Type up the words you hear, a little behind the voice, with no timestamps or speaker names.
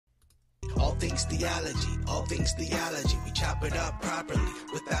things theology, all things theology. We chop it up properly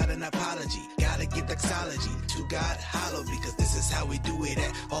without an apology. Gotta give doxology to God hollow, because this is how we do it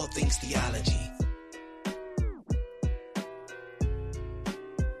at All Things Theology.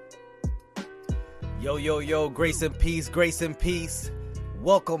 Yo, yo, yo, grace and peace, grace and peace.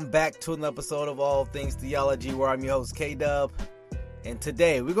 Welcome back to an episode of All Things Theology, where I'm your host, K-Dub. And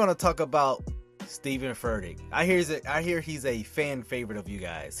today, we're going to talk about Steven Furtick. I hear he's a fan favorite of you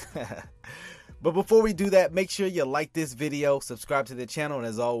guys. But before we do that, make sure you like this video, subscribe to the channel, and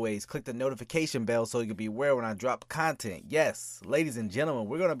as always, click the notification bell so you can be aware when I drop content. Yes, ladies and gentlemen,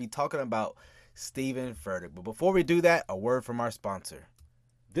 we're going to be talking about Steven Furtick. But before we do that, a word from our sponsor.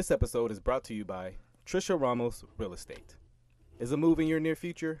 This episode is brought to you by Trisha Ramos Real Estate. Is a move in your near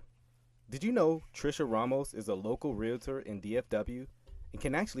future? Did you know Trisha Ramos is a local realtor in DFW and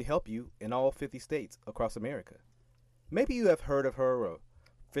can actually help you in all 50 states across America? Maybe you have heard of her or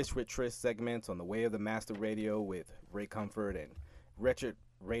Fish with Trish segments on the Way of the Master Radio with Ray Comfort and Wretched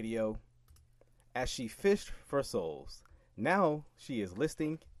Radio. As she fished for souls, now she is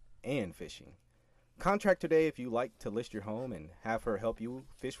listing and fishing. Contact today if you like to list your home and have her help you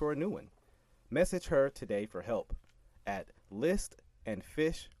fish for a new one. Message her today for help at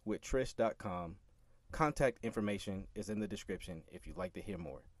listandfishwithtrish.com. Contact information is in the description if you'd like to hear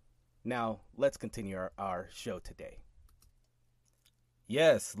more. Now, let's continue our show today.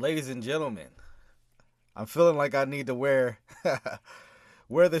 Yes, ladies and gentlemen, I'm feeling like I need to wear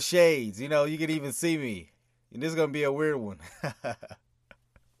the shades. You know, you can even see me. And this is going to be a weird one. I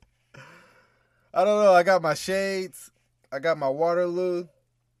don't know. I got my shades. I got my Waterloo.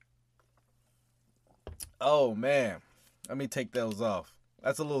 Oh, man. Let me take those off.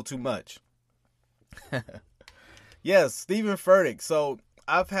 That's a little too much. Yes, Steven Furtick. So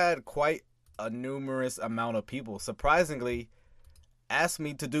I've had quite a numerous amount of people, surprisingly, ask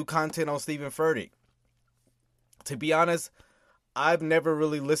me to do content on Steven Furtick. To be honest, I've never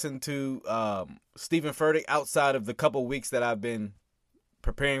really listened to Steven Furtick outside of the couple weeks that I've been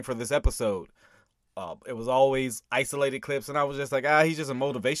preparing for this episode. It was always isolated clips, and I was just like, he's just a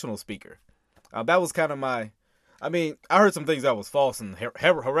motivational speaker. That was kind of I heard some things that was false and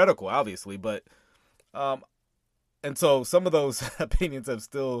heretical, obviously, but, and so some of those opinions have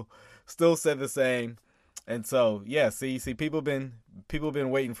still said the same. And so, yeah, see, people been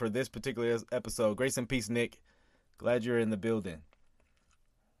waiting for this particular episode. Grace and peace, Nick. Glad you're in the building.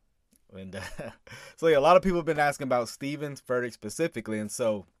 And so, yeah, a lot of people have been asking about Steven Furtick specifically. And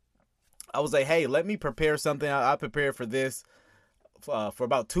so I was like, hey, let me prepare something. I prepared for this for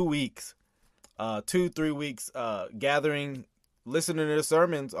about 2 weeks. 2-3 weeks gathering, listening to the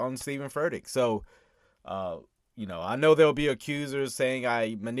sermons on Steven Furtick. So, I know there'll be accusers saying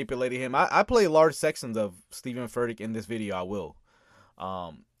I manipulated him. I play large sections of Steven Furtick in this video. I will.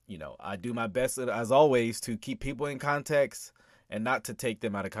 I do my best, as always, to keep people in context and not to take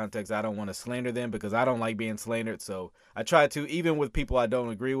them out of context. I don't want to slander them because I don't like being slandered. So I try to, even with people I don't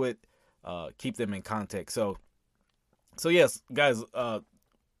agree with, keep them in context. So yes, guys,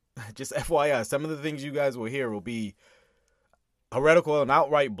 just FYI, some of the things you guys will hear will be heretical and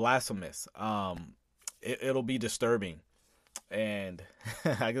outright blasphemous. It'll be disturbing, and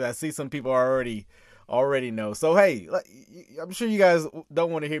I see some people already know. So hey, I'm sure you guys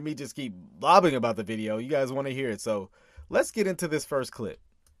don't want to hear me just keep blobbing about the video. You guys want to hear it, so let's get into this first clip.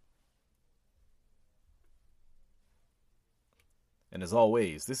 And as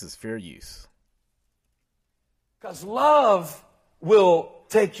always, this is fair use. Because love will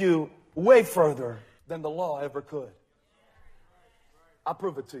take you way further than the law ever could. I'll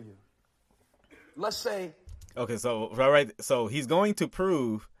prove it to you. Let's say... Okay, so he's going to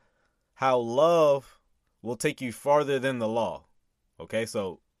prove how love will take you farther than the law. Okay,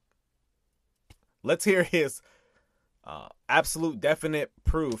 so let's hear his absolute definite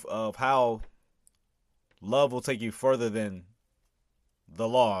proof of how love will take you further than the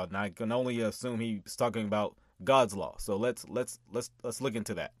law. And I can only assume he's talking about God's law. So let's look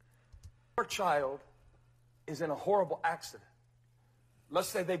into that. Your child is in a horrible accident. Let's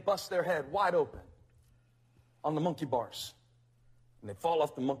say they bust their head wide open on the monkey bars. And they fall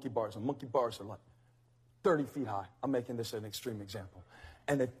off the monkey bars. And monkey bars are like 30 feet high. I'm making this an extreme example.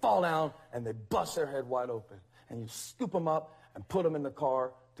 And they fall down and they bust their head wide open. And you scoop them up and put them in the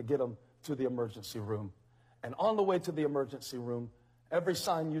car to get them to the emergency room. And on the way to the emergency room, every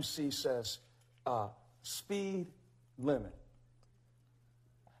sign you see says, speed limit.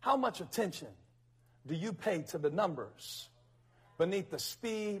 How much attention do you pay to the numbers beneath the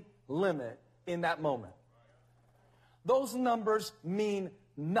speed limit in that moment? Those numbers mean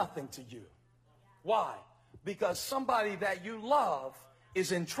nothing to you. Why? Because somebody that you love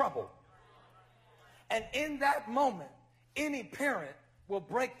is in trouble. And in that moment, any parent will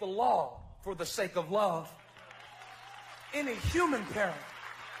break the law for the sake of love. Any human parent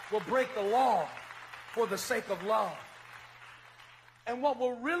will break the law for the sake of love. And what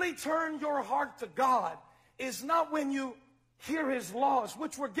will really turn your heart to God is not when you hear his laws,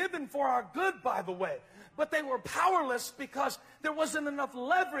 which were given for our good, by the way, but they were powerless because there wasn't enough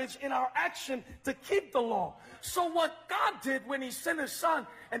leverage in our action to keep the law. So what God did when he sent his son,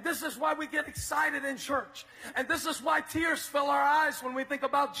 and this is why we get excited in church, and this is why tears fill our eyes when we think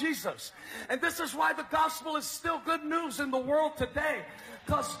about Jesus, and this is why the gospel is still good news in the world today,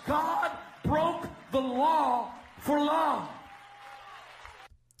 because God broke the law for love.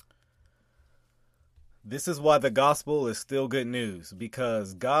 This is why the gospel is still good news,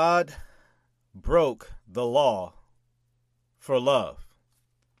 because God broke the law for love.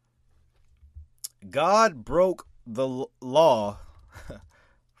 God broke the law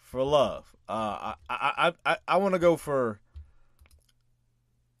for love. I want to go for.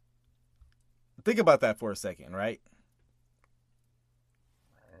 Think about that for a second, right?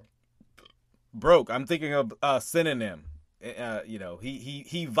 Broke. I'm thinking of a synonym.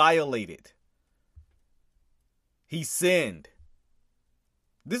 He violated. He sinned.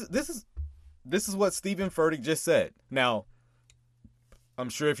 This is what Stephen Furtick just said. Now, I'm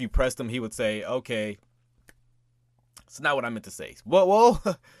sure if you pressed him, he would say, "Okay, it's not what I meant to say." Well,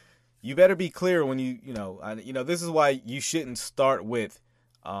 you better be clear when this is why you shouldn't start with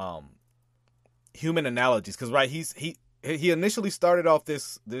human analogies, because right, he initially started off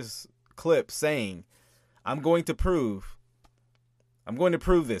this clip saying, "I'm going to prove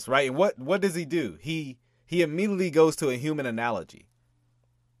this," right? And what does he do? He immediately goes to a human analogy.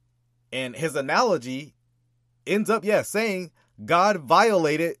 And his analogy ends up, saying God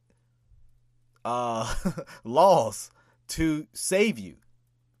violated laws to save you,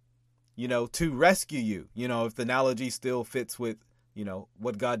 to rescue you. If the analogy still fits with,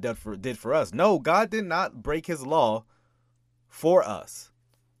 what God did for us. No, God did not break his law for us.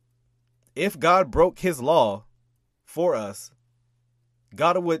 If God broke his law for us,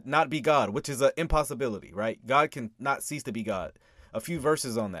 God would not be God, which is an impossibility, right? God can not cease to be God. A few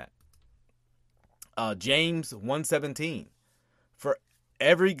verses on that. James 1:17. For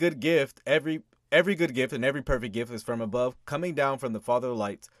every good gift, every good gift and every perfect gift is from above, coming down from the Father of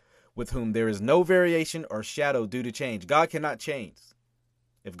lights, with whom there is no variation or shadow due to change. God cannot change.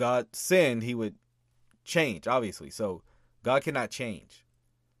 If God sinned, he would change, obviously. So God cannot change.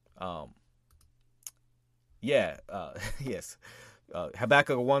 Yes.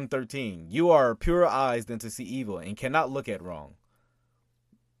 Habakkuk 1:13. You are purer eyes than to see evil and cannot look at wrong.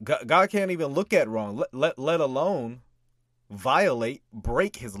 God can't even look at wrong, let alone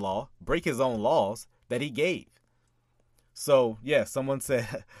break his law, break his own laws that he gave. So, someone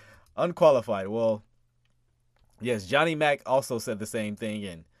said unqualified. Well, yes, Johnny Mac also said the same thing,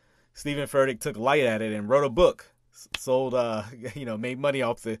 and Stephen Furtick took light at it and wrote a book, sold, made money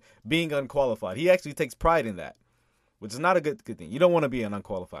off the being unqualified. He actually takes pride in that, which is not a good thing. You don't want to be an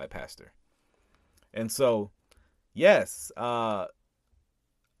unqualified pastor. And so, yes,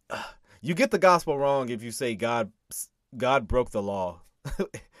 you get the gospel wrong if you say God broke the law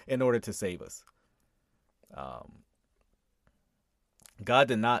in order to save us. God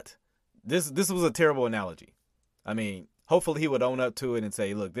did not. This was a terrible analogy. I mean, hopefully he would own up to it and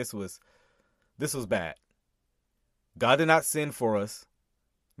say, "Look, this was bad. God did not sin for us.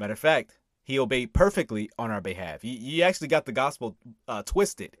 Matter of fact, he obeyed perfectly on our behalf." You actually got the gospel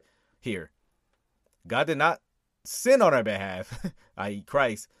twisted here. God did not sin on our behalf, i.e.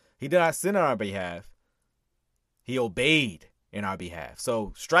 Christ. He did not sin on our behalf. He obeyed in our behalf.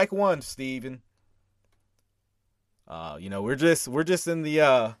 So strike one, Stephen. We're just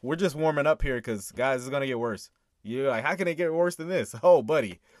warming up here because, guys, it's gonna get worse. You're like, how can it get worse than this? Oh,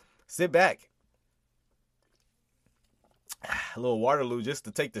 buddy, sit back. A little Waterloo just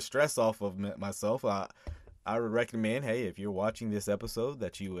to take the stress off of myself. I would recommend, hey, if you're watching this episode,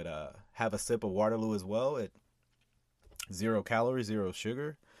 that you would have a sip of Waterloo as well. At 0 calories, 0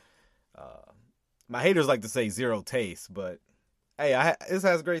 sugar. My haters like to say 0 taste, but hey, this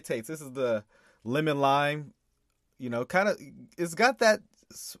has great taste. This is the lemon lime, kind of. It's got that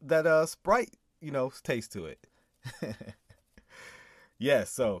Sprite, taste to it. Yes.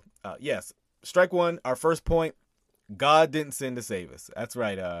 So yes, strike one. Our first point: God didn't sin to save us. That's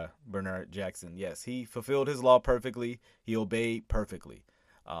right, Bernard Jackson. Yes, he fulfilled his law perfectly. He obeyed perfectly.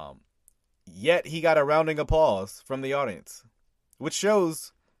 Yet he got a rounding applause from the audience, which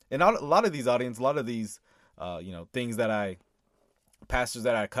shows. And a lot of these things that pastors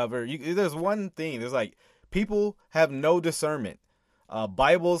that I cover, there's one thing. There's like, people have no discernment.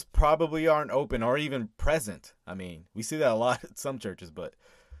 Bibles probably aren't open or even present. I mean, we see that a lot at some churches, but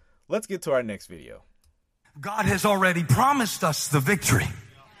let's get to our next video. God has already promised us the victory,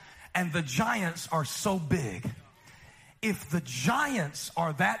 and the giants are so big. If the giants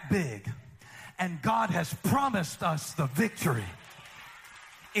are that big, and God has promised us the victory,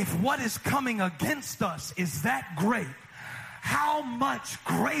 if what is coming against us is that great, how much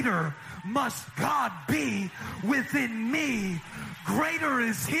greater must God be within me? Greater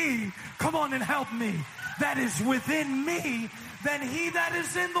is He, come on and help me, that is within me than he that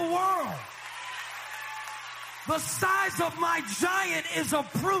is in the world. The size of my giant is a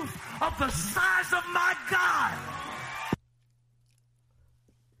proof of the size of my God.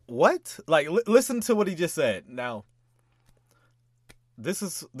 What? Like, listen to what he just said. Now, this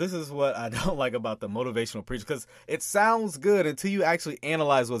is what I don't like about the motivational preacher, because it sounds good until you actually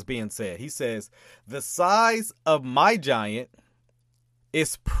analyze what's being said. He says, the size of my giant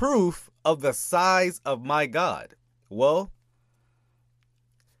is proof of the size of my God. Well,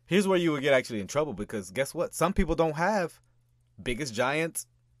 here's where you would get actually in trouble, because guess what? Some people don't have biggest giants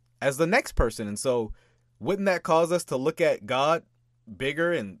as the next person. And so wouldn't that cause us to look at God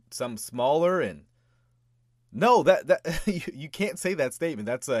bigger and some smaller? And no, that you can't say that statement.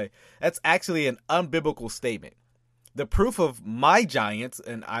 That's actually an unbiblical statement. The proof of my giants,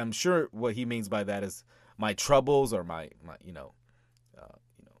 and I'm sure what he means by that is my troubles or my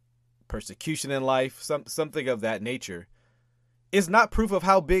persecution in life, something of that nature, is not proof of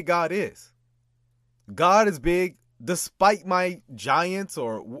how big God is. God is big despite my giants,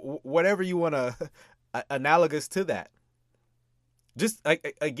 or whatever you want to analogous to that. Just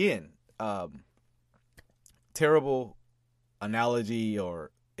again, terrible analogy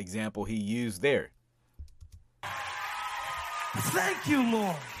or example he used there. Thank you,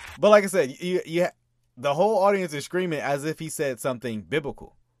 Lord. But like I said, the whole audience is screaming as if he said something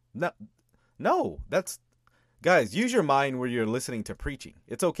biblical. No, that's, guys, use your mind where you're listening to preaching.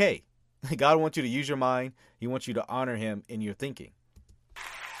 It's okay. God wants you to use your mind. He wants you to honor him in your thinking.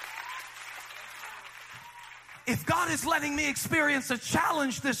 If God is letting me experience a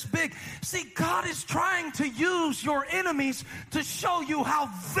challenge this big, see, God is trying to use your enemies to show you how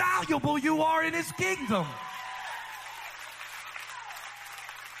valuable you are in his kingdom.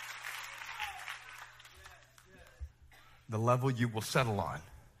 The level you will settle on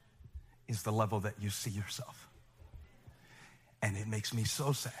is the level that you see yourself. And it makes me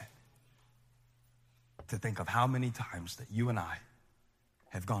so sad to think of how many times that you and I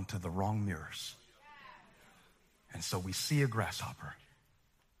have gone to the wrong mirrors. And so we see a grasshopper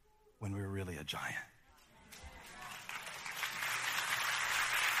when we're really a giant.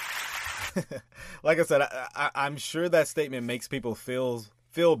 Like I said, I'm sure that statement makes people feel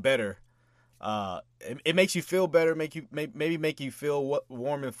better. It makes you feel better, maybe make you feel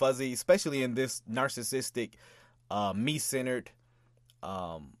warm and fuzzy, especially in this narcissistic, me-centered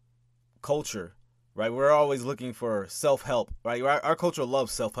culture, right? We're always looking for self-help, right? Our culture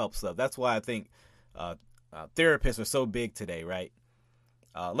loves self-help stuff. That's why I think therapists are so big today, right?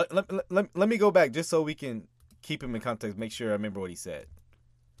 Let me go back just so we can keep him in context, make sure I remember what he said.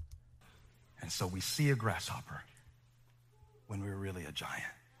 And so we see a grasshopper when we're really a giant.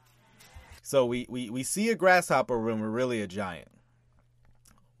 So we see a grasshopper when we're really a giant.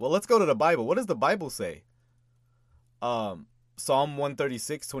 Well, let's go to the Bible. What does the Bible say? Psalm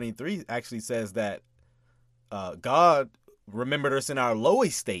 136:23 actually says that God remembered us in our low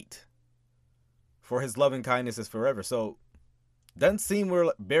estate, for his loving kindness is forever. So doesn't seem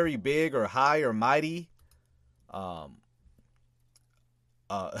we're very big or high or mighty. Job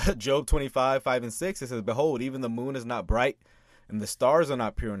 25:5-6, it says, behold, even the moon is not bright, and the stars are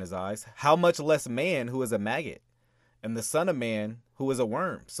not pure in his eyes. How much less man, who is a maggot, and the son of man, who is a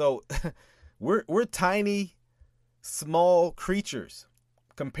worm. So we're tiny, small creatures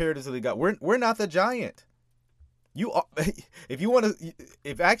comparatively to God. We're not the giant. You are, if you want to,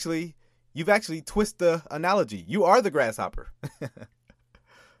 you've actually twist the analogy. You are the grasshopper.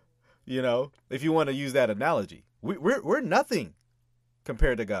 If you want to use that analogy, we're nothing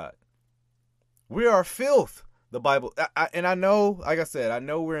compared to God. We are filth. The Bible, and I know, like I said, I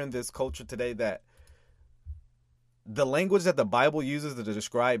know we're in this culture today that the language that the Bible uses to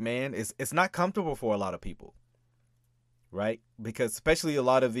describe man it's not comfortable for a lot of people, right? Because especially a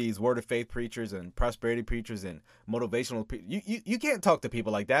lot of these word of faith preachers and prosperity preachers and motivational people, you can't talk to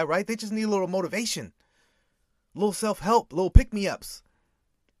people like that, right? They just need a little motivation, a little self-help, little pick-me-ups,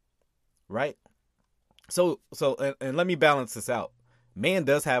 right? So and let me balance this out. Man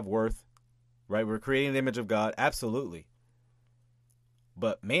does have worth. Right, we're creating the image of God, absolutely.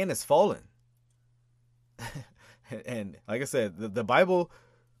 But man is fallen. And like I said, the Bible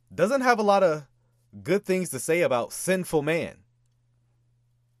doesn't have a lot of good things to say about sinful man.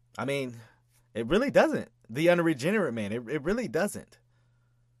 I mean, it really doesn't. The unregenerate man, it really doesn't.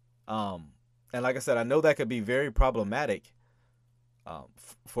 And like I said, I know that could be very problematic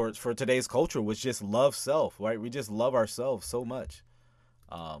for today's culture, which just loves self, right? We just love ourselves so much.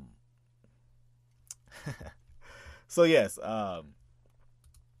 So yes, I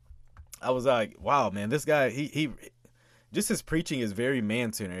was like, wow, man, this guy, he just his preaching is very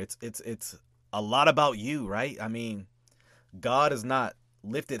man-centered. It's a lot about you, right? I mean, God is not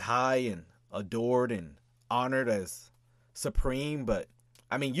lifted high and adored and honored as supreme, but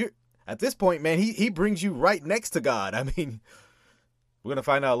I mean, you're at this point, man, he brings you right next to God. I mean, we're going to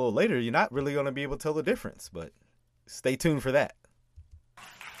find out a little later, you're not really going to be able to tell the difference, but stay tuned for that.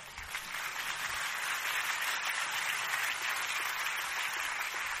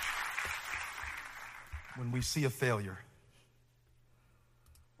 When we see a failure,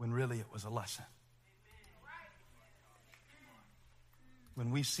 when really it was a lesson.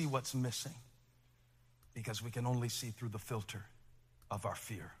 When we see what's missing, because we can only see through the filter of our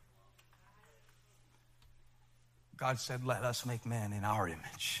fear. God said, let us make man in our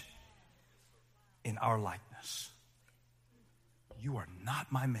image, in our likeness. You are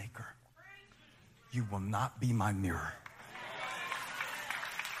not my maker. You will not be my mirror.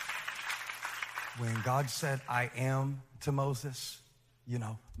 When God said, I am to Moses,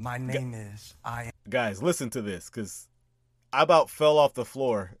 my name is I am. Guys, listen to this, because I about fell off the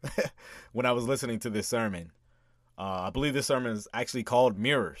floor when I was listening to this sermon. I believe this sermon is actually called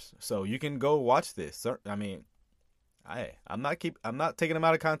Mirrors, so you can go watch this. I mean, I'm not taking them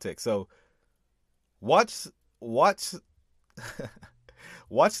out of context. So watch watch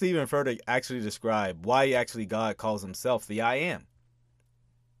Stephen Furtick actually describe why actually God calls himself the I Am.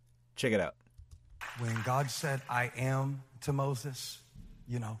 Check it out. When God said, I am to Moses,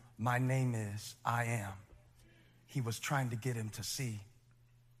 my name is I am. He was trying to get him to see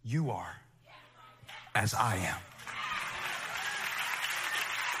you are as I am.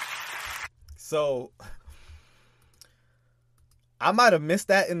 So I might have missed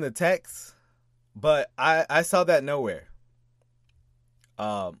that in the text, but I saw that nowhere.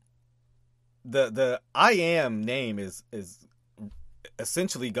 The I am name is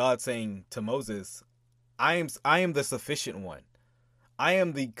essentially God saying to Moses, I am the sufficient one. I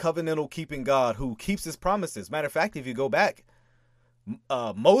am the covenantal keeping God who keeps his promises. Matter of fact, if you go back,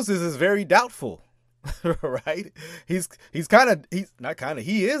 Moses is very doubtful, right? He is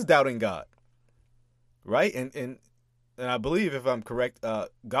doubting God, right? And I believe, if I'm correct,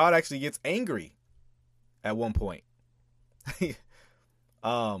 God actually gets angry at one point.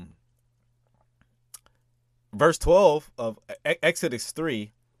 Verse 12 of Exodus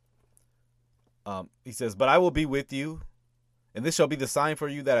 3, he says, but I will be with you, and this shall be the sign for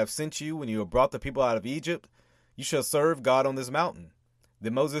you that I've sent you when you have brought the people out of Egypt. You shall serve God on this mountain.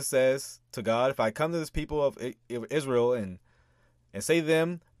 Then Moses says to God, if I come to this people of Israel and say to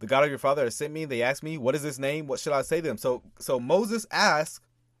them, the God of your father has sent me, they ask me, what is this name? What shall I say to them? So Moses asks,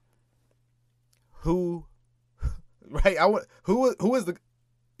 who, right? Who is the,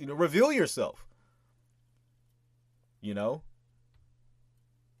 reveal yourself,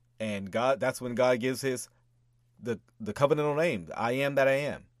 and God, that's when God gives the covenantal name, the I am that I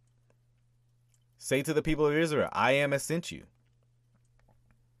am. Say to the people of Israel, I am has sent you.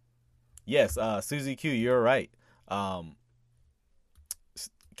 Yes, Susie Q, you're right.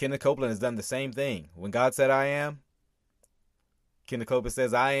 Kenneth Copeland has done the same thing. When God said I am, Kenneth Copeland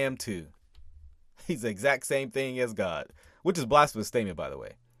says I am too. He's the exact same thing as God, which is a blasphemous statement, by the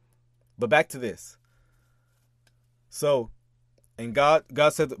way. But back to this. So, and God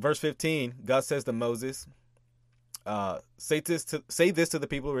said, verse 15, God says to Moses, say this to the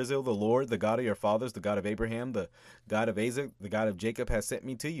people of Israel, the Lord, the God of your fathers, the God of Abraham, the God of Isaac, the God of Jacob has sent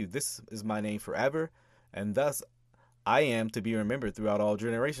me to you. This is my name forever, and thus I am to be remembered throughout all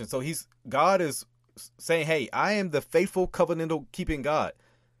generations. So God is saying, hey, I am the faithful covenantal keeping God.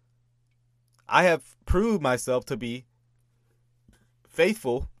 I have proved myself to be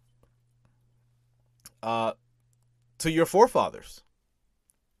faithful to your forefathers.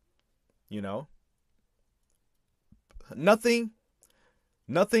 Nothing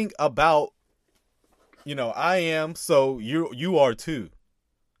about, I am, so you are too.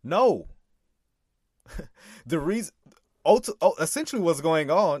 No. The reason, essentially what's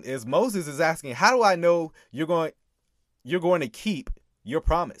going on is Moses is asking, how do I know you're going to keep your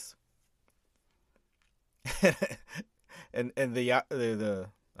promise? and the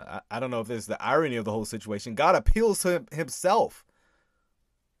I don't know if this is the irony of the whole situation. God appeals to himself.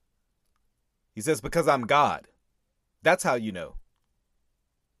 He says, because I'm God. That's how you know.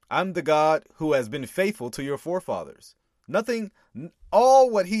 I'm the God who has been faithful to your forefathers. Nothing, all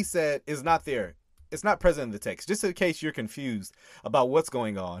what he said is not there. It's not present in the text. Just in case you're confused about what's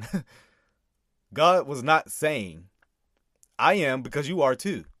going on. God was not saying, I am because you are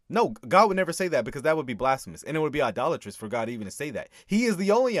too. No, God would never say that, because that would be blasphemous. And it would be idolatrous for God even to say that. He is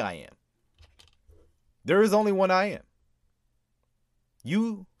the only I am. There is only one I am.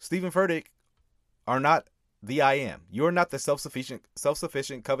 You, Stephen Furtick, are not the I am. You're not the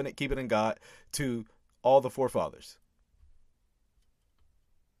self-sufficient, covenant-keeping God to all the forefathers.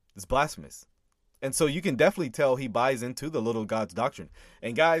 It's blasphemous. And so you can definitely tell he buys into the little God's doctrine.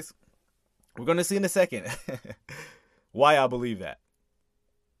 And guys, we're going to see in a second why I believe that.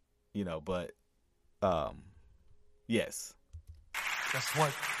 But yes. That's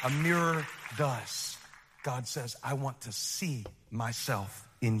what a mirror does. God says, I want to see myself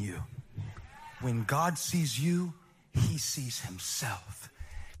in you. When God sees you, he sees himself.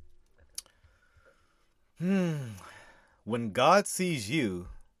 When God sees you,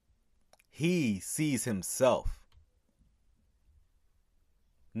 he sees himself.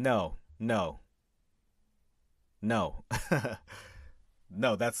 No. No,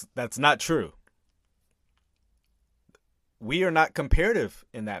 that's not true. We are not comparative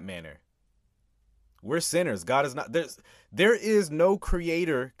in that manner. We're sinners. God is not. There is no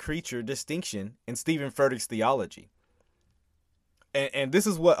creator-creature distinction in Stephen Furtick's theology. And this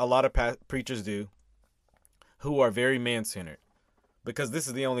is what a lot of preachers do who are very man-centered, because this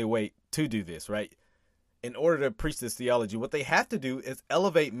is the only way to do this, right? In order to preach this theology, what they have to do is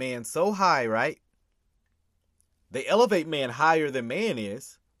elevate man so high, right? They elevate man higher than man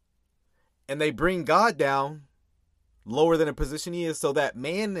is, and they bring God down lower than a position he is, so that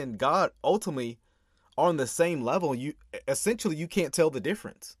man and God ultimately are on the same level. You can't tell the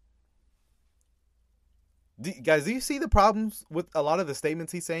difference. Guys, do you see the problems with a lot of the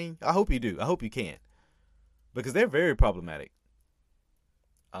statements he's saying? I hope you do. I hope you can, because they're very problematic.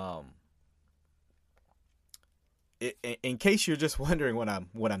 In case you're just wondering what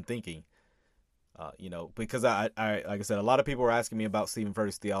I'm thinking, because I like I said, a lot of people were asking me about Stephen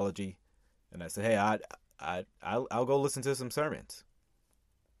Furtick's theology, and I said, hey, I'll go listen to some sermons.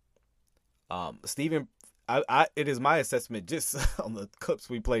 Stephen, it is my assessment, just on the clips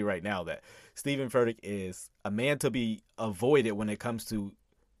we play right now, that Stephen Furtick is a man to be avoided when it comes to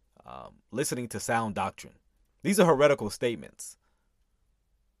listening to sound doctrine. These are heretical statements.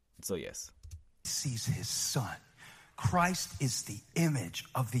 So yes, he sees his son. Christ is the image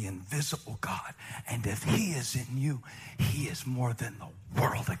of the invisible God. And if he is in you, he is more than the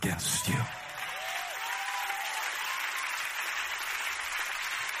world against you.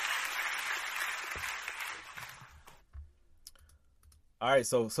 All right,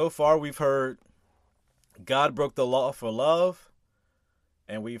 so far we've heard God broke the law for love,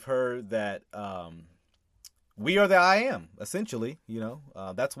 and we've heard that we are the I am, essentially.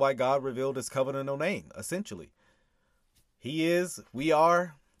 That's why God revealed his covenantal name, essentially. He is, we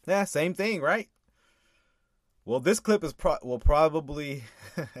are, same thing, right? Well, this clip will probably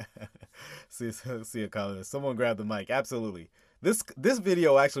see a comment. Someone grab the mic. Absolutely. This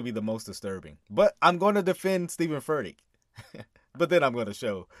video will actually be the most disturbing, but I'm going to defend Stephen Furtick. But then I'm going to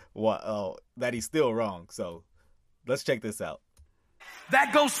show that he's still wrong. So let's check this out.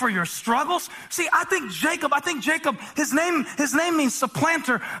 That goes for your struggles. See, I think Jacob, his name means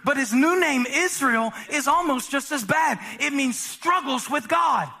supplanter, but his new name, Israel, is almost just as bad. It means struggles with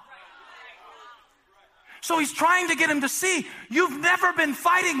God. So he's trying to get him to see, you've never been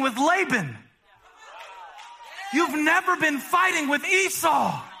fighting with Laban. You've never been fighting with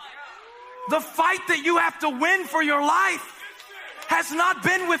Esau. The fight that you have to win for your life has not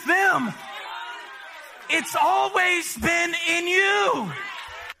been with them. It's always been in you.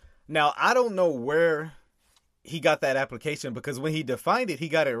 Now, I don't know where he got that application, because when he defined it, he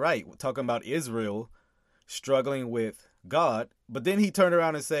got it right. We're talking about Israel struggling with God. But then he turned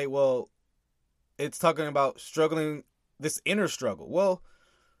around and say, well, it's talking about struggling, this inner struggle. Well,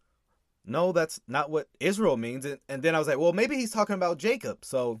 no, that's not what Israel means. And then I was like, well, maybe he's talking about Jacob.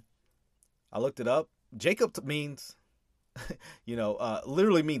 So I looked it up. Jacob means,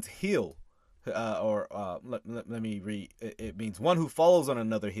 literally means heel. Let me read. It means one who follows on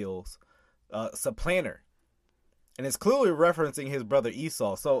another heels, supplanter, and it's clearly referencing his brother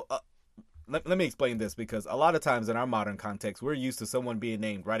Esau. So let me explain this, because a lot of times in our modern context, we're used to someone being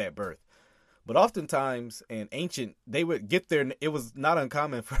named right at birth, but oftentimes in ancient, they would get their. It was not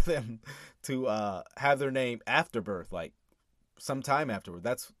uncommon for them to have their name after birth, like sometime afterward.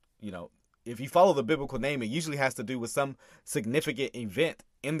 That's if you follow the biblical name, it usually has to do with some significant event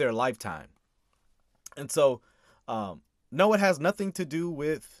in their lifetime. And so No, it has nothing to do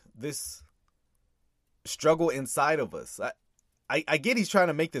with this struggle inside of us. I get he's trying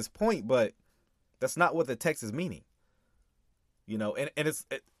to make this point, but that's not what the text is meaning. And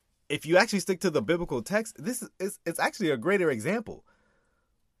if you actually stick to the biblical text, it's actually a greater example,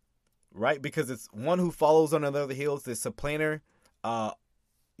 right? Because it's one who follows on another heels, this supplanter.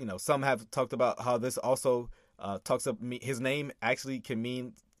 Some have talked about how this also talks of his name actually can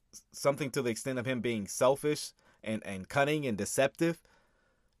mean something to the extent of him being selfish and cunning and deceptive.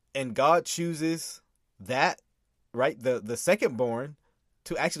 And God chooses that, right? The second born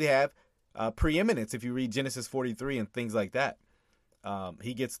to actually have preeminence. If you read Genesis 43 and things like that,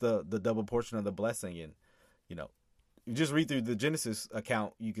 he gets the double portion of the blessing. And, you just read through the Genesis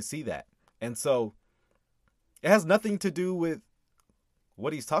account, you can see that. And so it has nothing to do with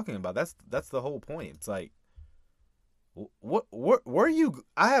what he's talking about. That's the whole point. It's like, where you?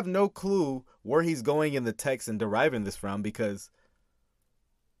 I have no clue where he's going in the text and deriving this from, because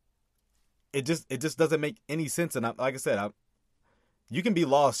it just doesn't make any sense. And like I said, you can be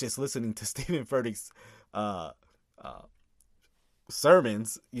lost just listening to Stephen Furtick's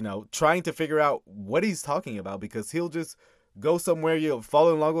sermons, trying to figure out what he's talking about, because he'll just go somewhere, you'll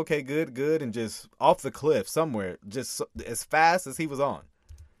fall in love, okay, good, and just off the cliff somewhere, just as fast as he was on.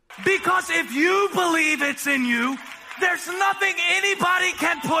 Because if you believe it's in you, there's nothing anybody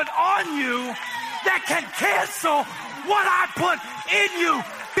can put on you that can cancel what I put in you.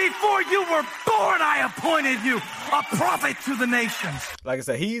 Before you were born, I appointed you a prophet to the nations. Like I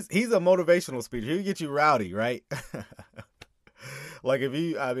said, he's a motivational speaker. He'll get you rowdy, right? Like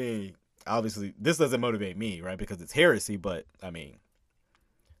obviously this doesn't motivate me, right? Because it's heresy, but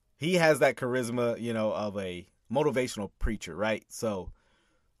he has that charisma, of a motivational preacher, right? So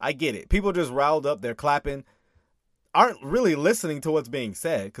I get it. People just riled up, they're clapping, aren't really listening to what's being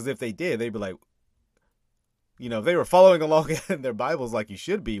said. Because if they did, they'd be like, if they were following along in their Bibles like you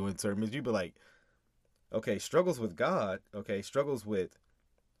should be in sermons, you'd be like, okay, struggles with God. Okay, struggles with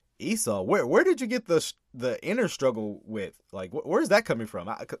Esau. Where did you get the inner struggle with? Like, where's that coming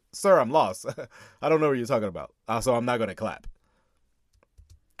from? Sir, I'm lost. I don't know what you're talking about. So I'm not going to clap.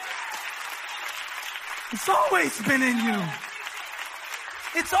 It's always been in you.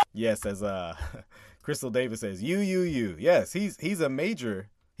 Yes, as Crystal Davis says, you. Yes, he's a major.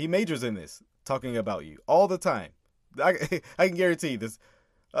 He majors in this, talking about you all the time. I can guarantee this.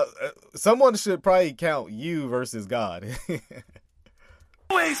 Someone should probably count you versus God.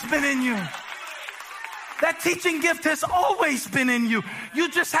 Always been in you. That teaching gift has always been in you. You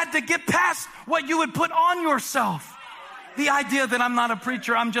just had to get past what you would put on yourself. The idea that I'm not a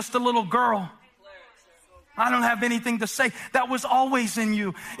preacher, I'm just a little girl, I don't have anything to say. That was always in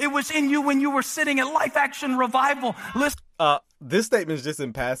you. It was in you when you were sitting at Life Action Revival. Listen. This statement is just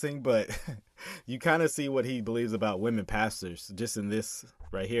in passing, but you kind of see what he believes about women pastors just in this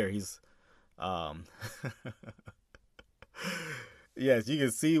right here. He's, yes, you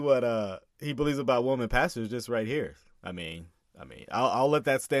can see what he believes about women pastors just right here. I'll let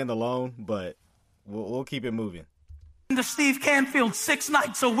that stand alone, but we'll keep it moving. To Steve Canfield 6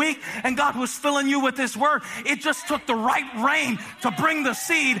 nights a week, and God was filling you with His word. It just took the right rain to bring the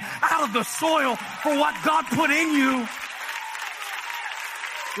seed out of the soil for what God put in you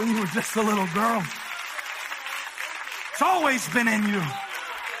when you were just a little girl. It's always been in you.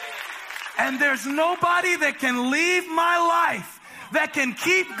 And there's nobody that can leave my life that can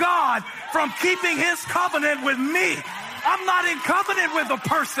keep God from keeping His covenant with me. I'm not in covenant with a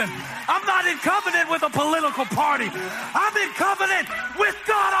person. I'm not in covenant with a political party. I'm in covenant with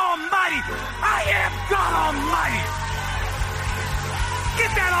God Almighty. I am God Almighty.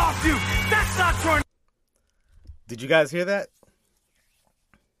 Get that off you. That's not your... Did you guys hear that?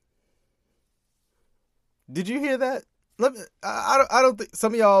 Did you hear that? I don't think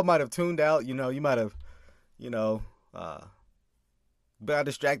some of y'all might have tuned out. You might have, got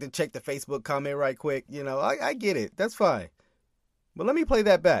distracted, check the Facebook comment right quick. I get it. That's fine. But let me play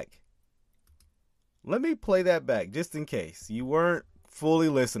that back. Just in case you weren't fully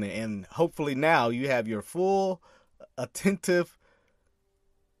listening. And hopefully now you have your full attentive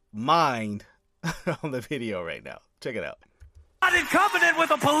mind on the video right now. Check it out. I'm not in covenant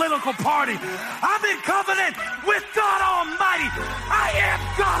with a political party. I'm in covenant with God Almighty. I am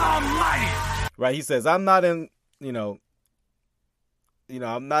God Almighty. Right. He says, I'm not in,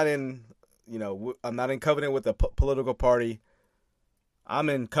 I'm not in covenant with a political party. I'm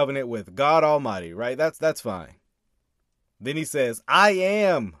in covenant with God Almighty, right? That's fine. Then he says, I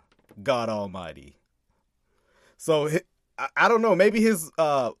am God Almighty. So I don't know, maybe his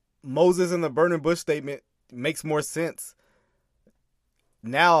Moses in the burning bush statement makes more sense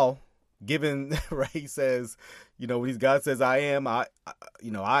now, given, right? He says, You know, when God says I am,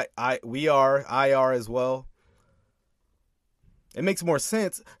 we are, I are as well. It makes more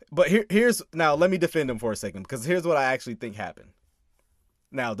sense. But here's now, let me defend him for a second, because here's what I actually think happened.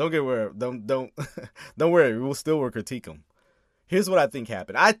 Now, don't get worried. Don't worry. We'll still critique him. Here's what I think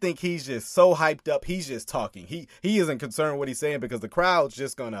happened. I think he's just so hyped up. He's just talking. He isn't concerned what he's saying, because the crowd's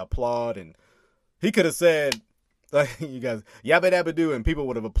just gonna applaud, and he could have said, like, you guys, yabba dabba do, and people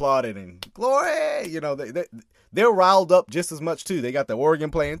would have applauded and glory. You know, they're riled up just as much too. They got the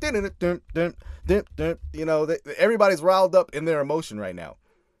organ playing. You know, everybody's riled up in their emotion right now.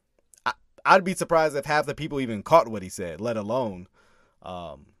 I'd be surprised if half the people even caught what he said, let alone,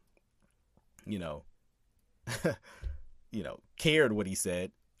 cared what he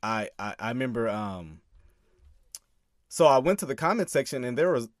said. I remember, so I went to the comment section, and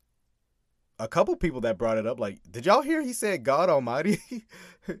there was a couple people that brought it up. Like, did y'all hear he said God Almighty?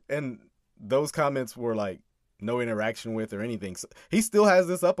 And those comments were like no interaction with or anything. So he still has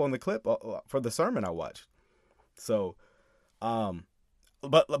this up on the clip for the sermon I watched. So,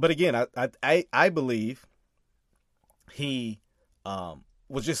 but again, I believe he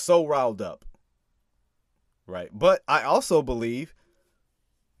was just so riled up, right? But I also believe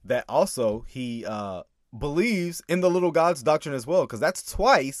that also he believes in the little God's doctrine as well, because that's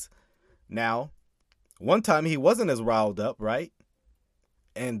twice now. One time he wasn't as riled up, right?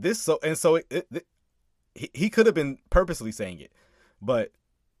 And he could have been purposely saying it, but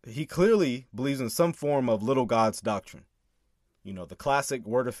he clearly believes in some form of little God's doctrine. You know, the classic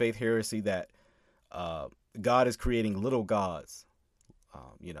word of faith heresy that God is creating little gods,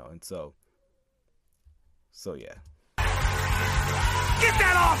 and so yeah. Get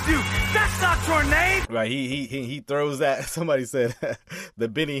that off you! That's not your name! Right, he throws that. Somebody said the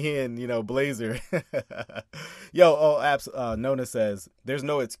Benny Hinn, blazer. Nona says there's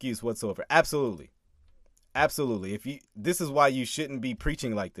no excuse whatsoever. Absolutely. This is why you shouldn't be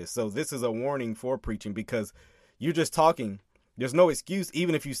preaching like this. So this is a warning for preaching, because you're just talking. There's no excuse,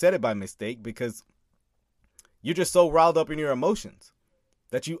 even if you said it by mistake, because you're just so riled up in your emotions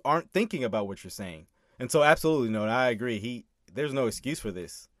that you aren't thinking about what you're saying. And so absolutely, no, I agree. There's no excuse for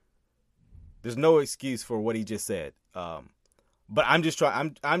this. There's no excuse for what he just said. But I'm just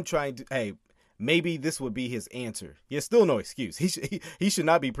trying. I'm trying to. Hey, maybe this would be his answer. There's still no excuse. He should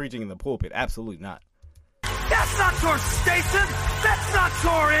not be preaching in the pulpit. Absolutely not. That's not your station. That's not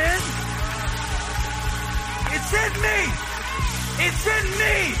your end. It's in me. It's in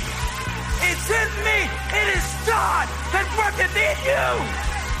me. It's in me. It is God that worketh in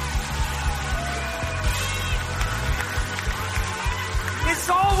you. It's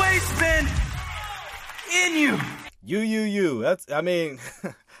always been in you. You.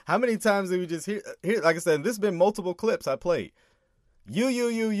 How many times did we just hear? Like I said, this has been multiple clips I played.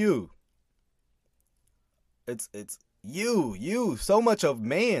 You. It's you. So much of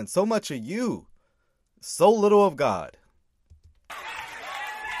man, so much of you, so little of God.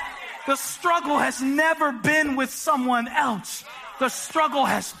 The struggle has never been with someone else. The struggle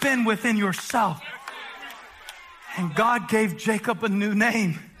has been within yourself. And God gave Jacob a new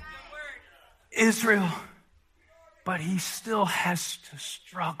name, Israel, but he still has to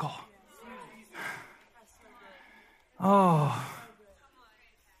struggle. Oh,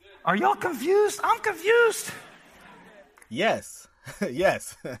 are y'all confused? I'm confused. Yes.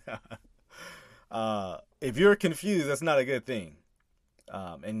 Yes. If you're confused, that's not a good thing.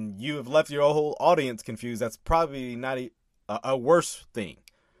 And you have left your whole audience confused. That's probably not a worse thing.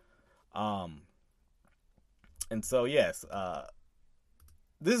 And so, yes,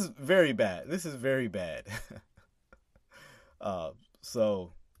 this is very bad.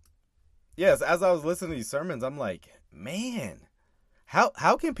 So, yes, as I was listening to these sermons, I'm like, man,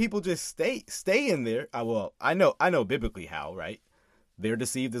 how can people just stay in there? Well, I know biblically how, right? They're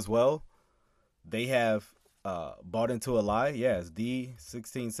deceived as well. They have bought into a lie. Yeah, as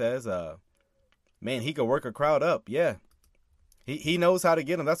D16 says, man, he could work a crowd up. Yeah, he knows how to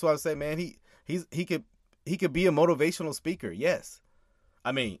get them. That's why I say, man, he could be a motivational speaker. Yes,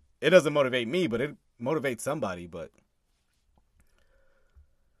 I mean, it doesn't motivate me, but it motivates somebody. But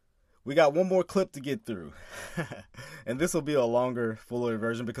we got one more clip to get through, and this will be a longer, fuller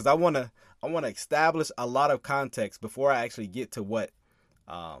version, because I want to establish a lot of context before I actually get to what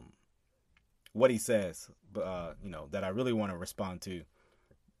he says, that I really want to respond to.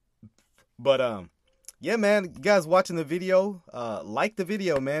 But yeah, man, you guys watching the video, like the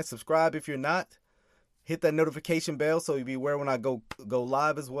video, man. Subscribe if you're not. Hit that notification bell so you'll be aware when I go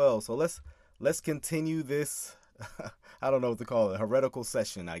live as well. So let's continue this. I don't know what to call it, heretical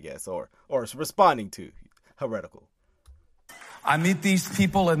session, I guess, or responding to heretical. I meet these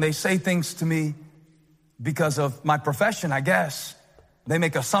people and they say things to me because of my profession, I guess. They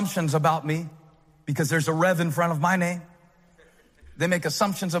make assumptions about me because there's a Rev in front of my name. They make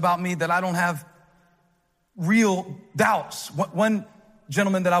assumptions about me that I don't have real doubts. One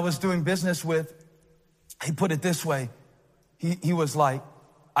gentleman that I was doing business with, he put it this way. He was like,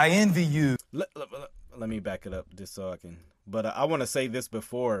 I envy you. Let me back it up just so I can. But I want to say this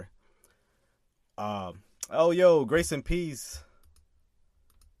before. Grace and peace.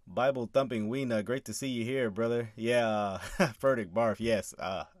 Bible thumping Weena. Great to see you here, brother. Yeah, Furtick Barf. Yes,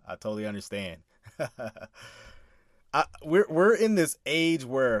 I totally understand. We're in this age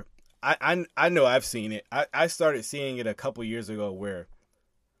where I know I've seen it. I started seeing it a couple years ago where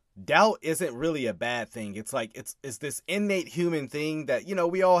doubt isn't really a bad thing. It's like it's this innate human thing that, you know,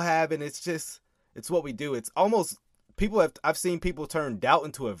 we all have, and it's what we do. It's almost I've seen people turn doubt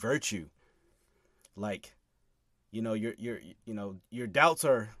into a virtue. Like, you know, your doubts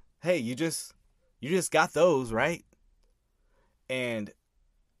are, hey, you just got those, right? And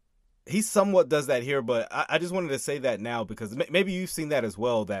he somewhat does that here, but I just wanted to say that now because maybe you've seen that as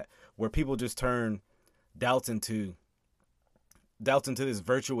well, that where people just turn doubts into this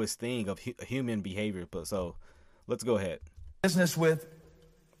virtuous thing of human behavior. But so let's go ahead. Business with,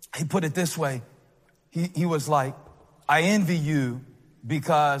 he put it this way. He was like, I envy you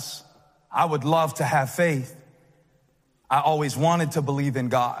because I would love to have faith. I always wanted to believe in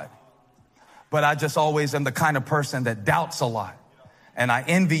God, but I just always am the kind of person that doubts a lot. And I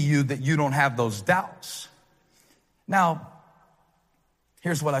envy you that you don't have those doubts. Now,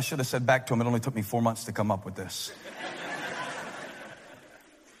 here's what I should have said back to him. It only took me 4 months to come up with this.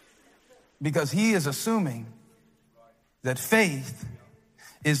 Because he is assuming that faith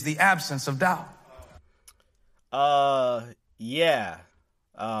is the absence of doubt. Yeah.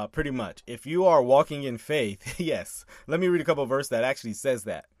 Pretty much. If you are walking in faith, yes. Let me read a couple of verses that actually says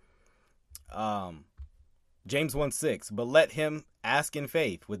that. James 1:6, but let him ask in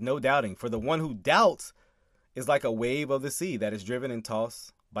faith with no doubting, for the one who doubts is like a wave of the sea that is driven and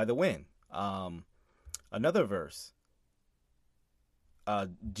tossed by the wind. Another verse.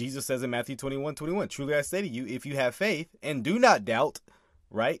 Jesus says in Matthew 21:21, truly I say to you, if you have faith and do not doubt,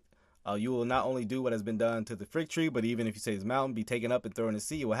 right? You will not only do what has been done to the fig tree, but even if you say this mountain, be taken up and thrown in the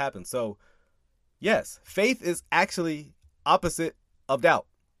sea, it will happen. So, yes, faith is actually opposite of doubt.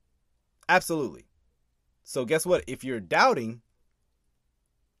 Absolutely. So guess what? If you're doubting,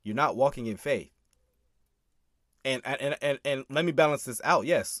 you're not walking in faith. And let me balance this out.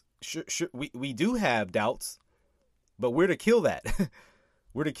 Yes, sure, we do have doubts, but we're to kill that.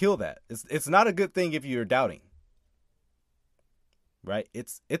 We're to kill that. It's not a good thing if you're doubting. Right?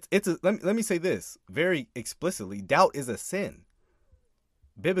 Let me say this very explicitly. Doubt is a sin,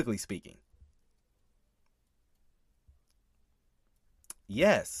 biblically speaking.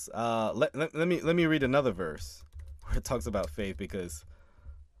 Yes. Let me read another verse where it talks about faith, because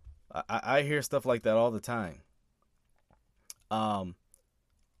I hear stuff like that all the time.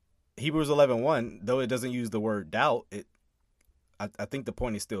 Hebrews 11:1, though it doesn't use the word doubt, I think the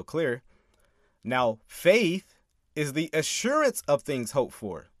point is still clear. Now, faith is the assurance of things hoped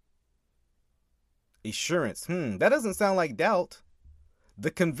for. Assurance. That doesn't sound like doubt.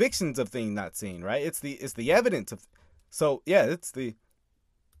 The convictions of things not seen, right? It's the evidence of. So yeah, it's the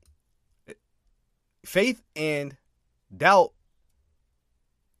faith and doubt.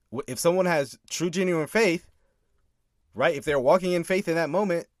 If someone has true, genuine faith, right? If they're walking in faith in that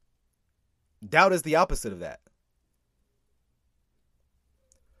moment, doubt is the opposite of that.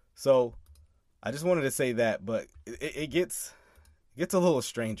 So I just wanted to say that, but it gets a little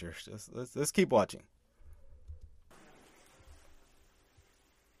stranger. Just let's keep watching.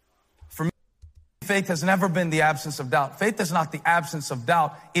 For me, faith has never been the absence of doubt. Faith is not the absence of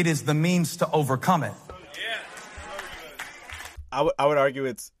doubt. It is the means to overcome it. I would argue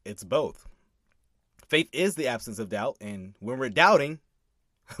it's both. Faith is the absence of doubt, and when we're doubting,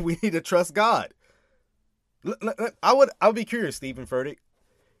 we need to trust God. I would be curious, Stephen Furtick.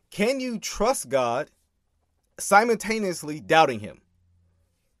 Can you trust God simultaneously doubting him?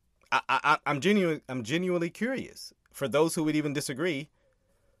 I'm genuinely curious. For those who would even disagree,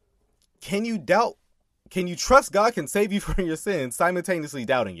 can you trust God can save you from your sins simultaneously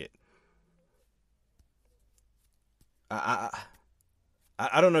doubting it?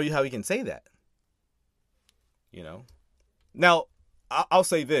 I don't know how he can say that. You know. Now, I'll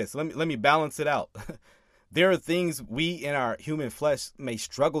say this. Let me balance it out. There are things we in our human flesh may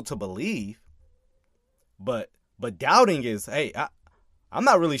struggle to believe, but doubting is, hey, I'm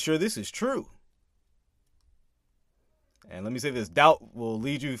not really sure this is true. And let me say this, doubt will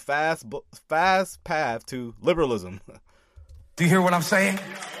lead you fast path to liberalism. Do you hear what I'm saying?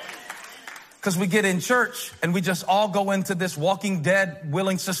 Because we get in church and we just all go into this Walking Dead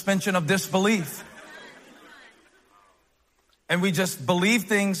willing suspension of disbelief. And we just believe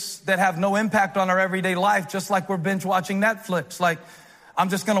things that have no impact on our everyday life, just like we're binge watching Netflix. Like, I'm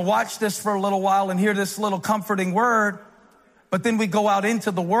just going to watch this for a little while and hear this little comforting word. But then we go out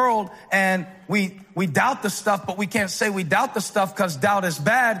into the world and we doubt the stuff, but we can't say we doubt the stuff because doubt is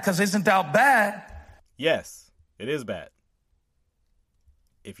bad, because isn't doubt bad? Yes, it is bad.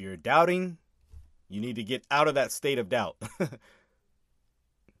 If you're doubting, you need to get out of that state of doubt.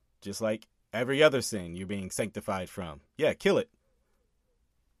 Just like every other sin you're being sanctified from. Yeah, kill it.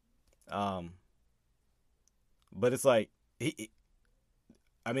 But it's like,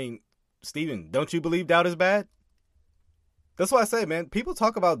 Stephen, don't you believe doubt is bad? That's why I say, man, people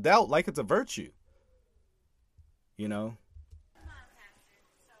talk about doubt like it's a virtue. You know?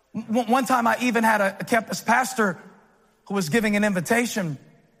 One time I even had a campus pastor who was giving an invitation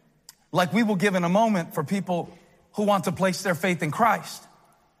like we will give in a moment for people who want to place their faith in Christ.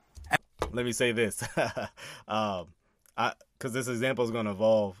 Let me say this, because this example is going to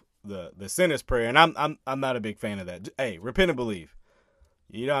involve the sinner's prayer, and I'm not a big fan of that. Hey, repent and believe.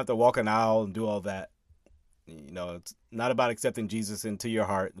 You don't have to walk an aisle and do all that. You know, it's not about accepting Jesus into your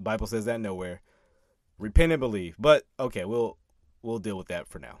heart. The Bible says that nowhere. Repent and believe. But okay, we'll deal with that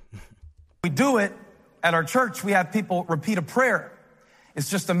for now. We do it at our church. We have people repeat a prayer. It's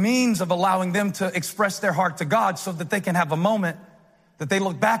just a means of allowing them to express their heart to God so that they can have a moment that they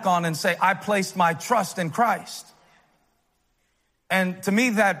look back on and say, I placed my trust in Christ. And to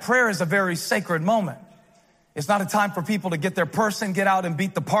me, that prayer is a very sacred moment. It's not a time for people to get their purse and get out and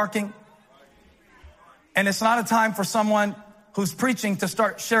beat the parking. And it's not a time for someone who's preaching to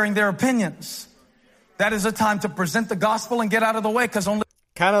start sharing their opinions. That is a time to present the gospel and get out of the way, because only...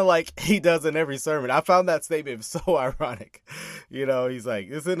 Kind of like he does in every sermon. I found that statement so ironic. You know, he's like,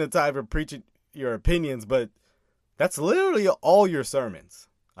 this isn't a time for preaching your opinions, but that's literally all your sermons.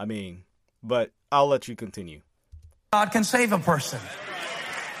 I mean, but I'll let you continue. God can save a person.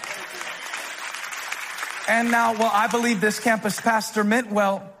 And now, well, I believe this campus pastor meant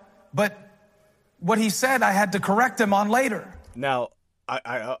well, but what he said, I had to correct him on later. Now,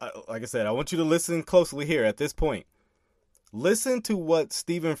 I like I said, I want you to listen closely here at this point. Listen to what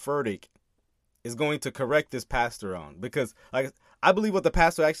Steven Furtick is going to correct this pastor on, because I believe what the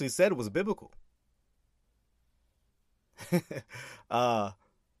pastor actually said was biblical. But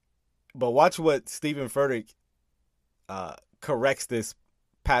watch what Steven Furtick corrects this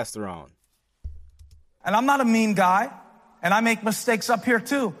pastor on. And I'm not a mean guy, and I make mistakes up here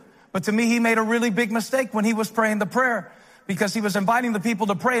too. But to me, he made a really big mistake when he was praying the prayer, because he was inviting the people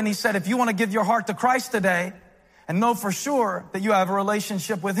to pray. And he said, if you want to give your heart to Christ today and know for sure that you have a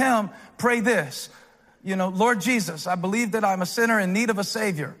relationship with him, pray this. You know, Lord Jesus, I believe that I'm a sinner in need of a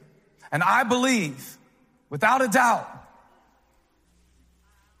savior. And I believe, without a doubt,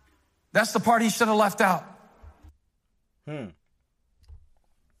 that's the part he should have left out.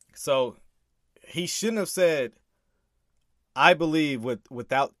 So he shouldn't have said, I believe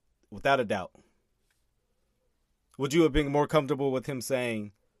without a doubt. Would you have been more comfortable with him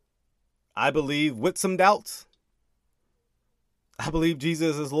saying, I believe with some doubts? I believe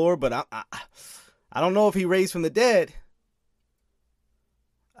Jesus is Lord, but I don't know if he raised from the dead.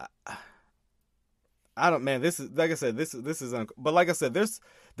 I don't, man, this is, like I said, this is, but like I said, there's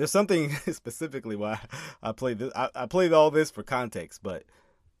something specifically why I played this. I played all this for context, but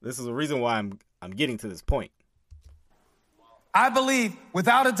this is a reason why I'm getting to this point. I believe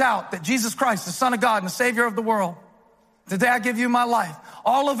without a doubt that Jesus Christ, the Son of God and the Savior of the world, today I give you my life.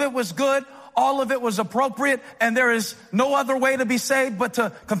 All of it was good. All of it was appropriate. And there is no other way to be saved but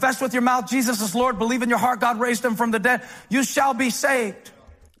to confess with your mouth Jesus is Lord, believe in your heart God raised him from the dead. You shall be saved.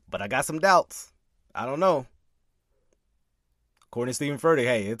 But I got some doubts. I don't know. According to Steven Furtick,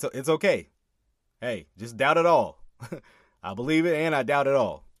 hey, it's okay. Hey, just doubt it all. I believe it and I doubt it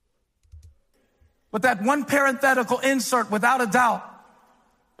all. With that one parenthetical insert, without a doubt,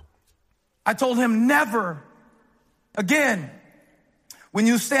 I told him never again, when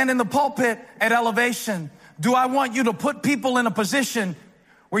you stand in the pulpit at Elevation, do I want you to put people in a position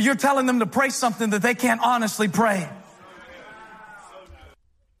where you're telling them to pray something that they can't honestly pray.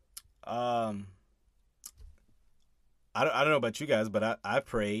 I don't know about you guys, but I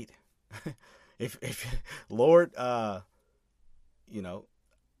prayed. if Lord,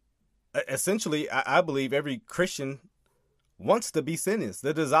 essentially, I believe every Christian wants to be sinless.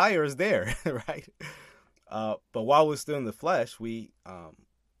 The desire is there, right? But while we're still in the flesh, we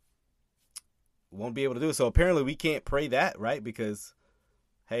won't be able to do it. So apparently we can't pray that, right? Because,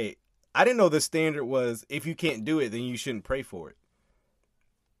 hey, I didn't know the standard was if you can't do it, then you shouldn't pray for it.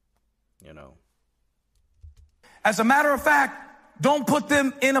 you know. As a matter of fact, don't put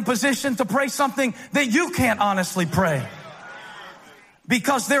them in a position to pray something that you can't honestly pray.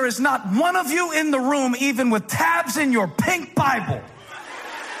 Because there is not one of you in the room, even with tabs in your pink Bible,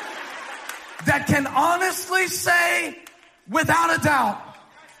 that can honestly say, without a doubt,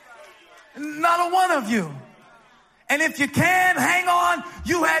 not a one of you. And if you can, hang on,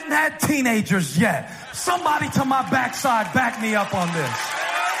 you hadn't had teenagers yet. Somebody to my backside, back me up on this.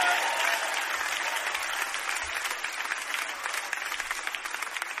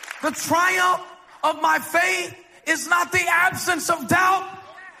 The triumph of my faith is not the absence of doubt.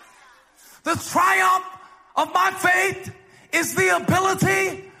 The triumph of my faith is the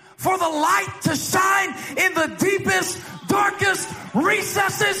ability for the light to shine in the deepest, darkest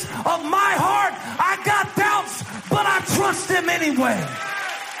recesses of my heart. I got doubts, but I trust him anyway.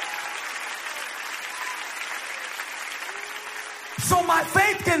 So my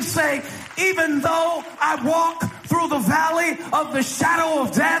faith can say, even though I walk through the valley of the shadow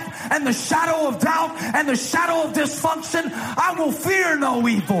of death and the shadow of doubt and the shadow of dysfunction, I will fear no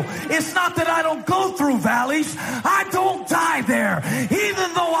evil. It's not that I don't go through valleys. I don't die there.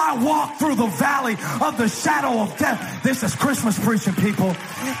 Even though I walk through the valley of the shadow of death. This is Christmas preaching, people.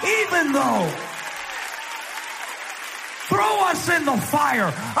 Even though throw us in the fire,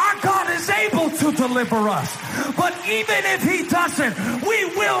 our God is able to deliver us. But even if he doesn't, we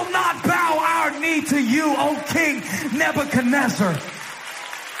will not bow our knee to you, O King Nebuchadnezzar.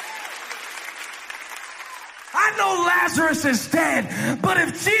 I know Lazarus is dead, but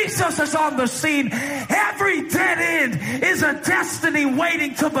if Jesus is on the scene, every dead end is a destiny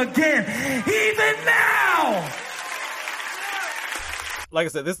waiting to begin, even now. Like I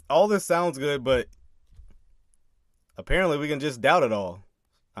said, all this sounds good, but apparently we can just doubt it all.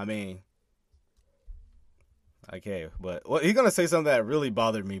 I mean, okay, but he's gonna say something that really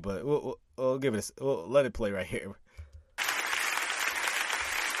bothered me, but we'll give it. We'll let it play right here.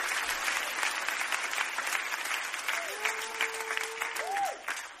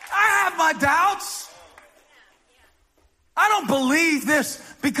 I have my doubts. I don't believe this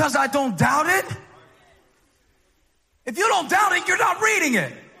because I don't doubt it. If you don't doubt it, you're not reading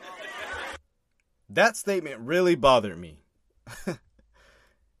it. That statement really bothered me.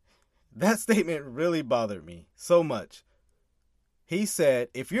 That statement really bothered me so much. He said,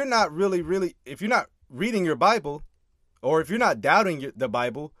 if you're not if you're not reading your Bible, or if you're not doubting the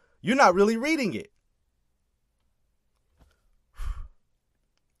Bible, you're not really reading it.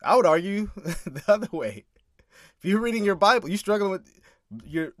 I would argue the other way. If you're reading your Bible, if you're struggling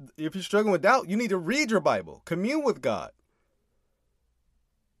with doubt, you need to read your Bible, commune with God.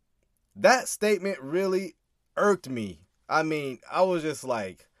 That statement really irked me. I mean, I was just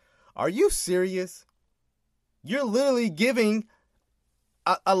like, are you serious? You're literally giving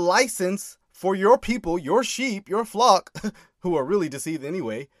a license for your people, your sheep, your flock, who are really deceived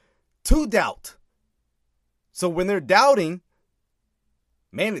anyway, to doubt. So when they're doubting,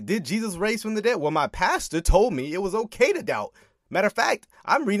 man, did Jesus raise from the dead? Well, my pastor told me it was okay to doubt. Matter of fact,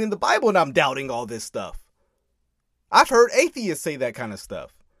 I'm reading the Bible and I'm doubting all this stuff. I've heard atheists say that kind of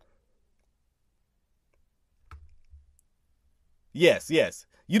stuff. Yes.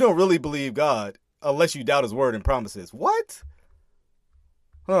 You don't really believe God unless you doubt his word and promises. What?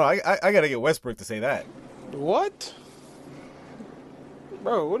 Oh, I gotta get Westbrook to say that. What?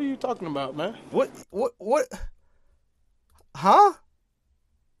 Bro, what are you talking about, man? What? Huh?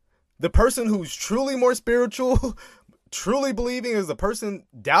 The person who's truly more spiritual, truly believing, is the person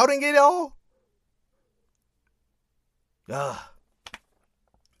doubting it all? Like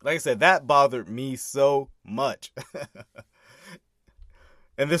I said, that bothered me so much.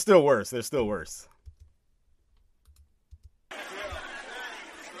 And they're still worse.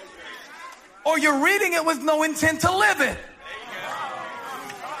 Or you're reading it with no intent to live it.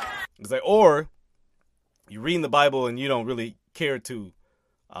 It's like, or you're reading the Bible and you don't really care to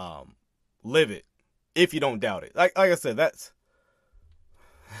live it if you don't doubt it. Like I said, that's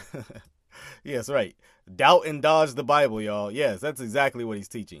yes, right. Doubt and dodge the Bible, y'all. Yes, that's exactly what he's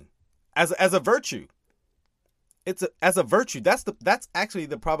teaching. As a virtue. As a virtue. That's actually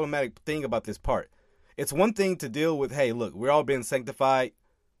the problematic thing about this part. It's one thing to deal with, hey, look, we're all being sanctified.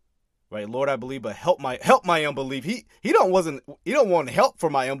 Right, Lord, I believe, but help my unbelief. He don't want help for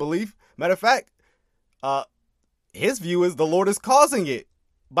my unbelief. Matter of fact, his view is the Lord is causing it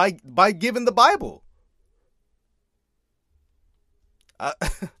by giving the Bible.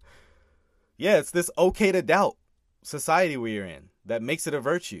 Yeah, it's this okay to doubt society we're in that makes it a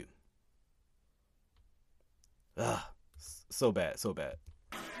virtue. So bad.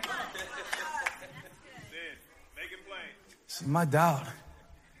 See, my doubt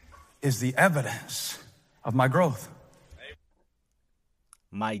is the evidence of my growth.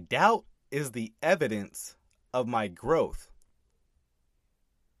 My doubt is the evidence of my growth.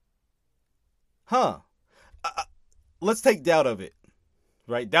 Let's take doubt of it,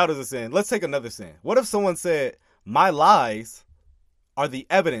 right? Doubt is a sin. Let's take another sin. What if someone said, my lies are the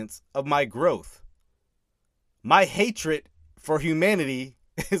evidence of my growth? My hatred for humanity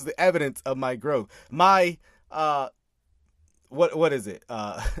is the evidence of my growth. My, what is it?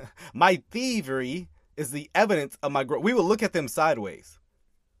 My thievery is the evidence of my growth. We will look at them sideways.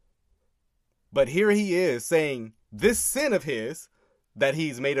 But here he is saying this sin of his that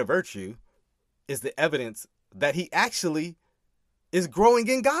he's made a virtue is the evidence that he actually is growing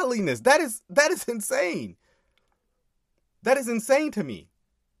in godliness. That is insane. That is insane to me.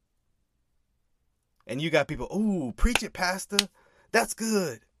 And you got people, ooh, preach it, pastor. That's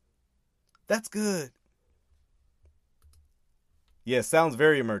good. That's good. Yeah, sounds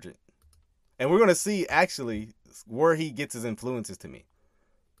very emergent. And we're going to see actually where he gets his influences to me.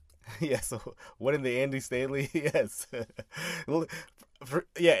 Yeah, so what in the Andy Stanley? Yes.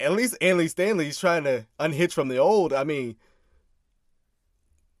 Yeah, at least Andy Stanley's trying to unhitch from the old. I mean,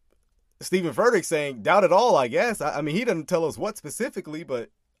 Stephen Furtick saying doubt it all, I guess. I mean, he doesn't tell us what specifically, but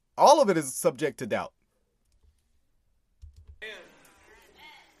all of it is subject to doubt.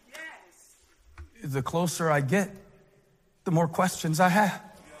 The closer I get, the more questions I have.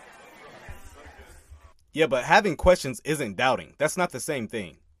 Yeah, but having questions isn't doubting. That's not the same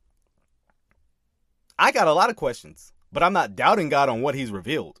thing. I got a lot of questions, but I'm not doubting God on what he's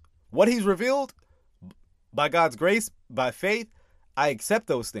revealed. What he's revealed, by God's grace, by faith, I accept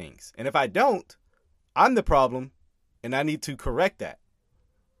those things. And if I don't, I'm the problem, and I need to correct that.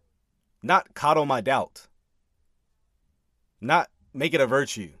 Not coddle my doubt. Not make it a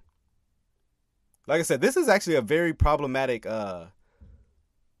virtue. Like I said, this is actually a very problematic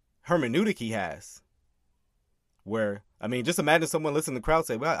hermeneutic he has. Where, I mean, just imagine someone listening to the crowd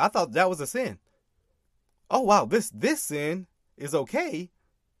say, well, I thought that was a sin. Oh, wow, this sin is okay.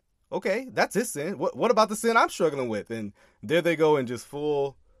 Okay, that's his sin. What about the sin I'm struggling with? And there they go in just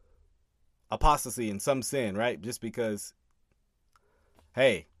full apostasy in some sin, right? Just because,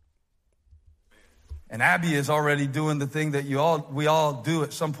 hey. And Abby is already doing the thing that we all do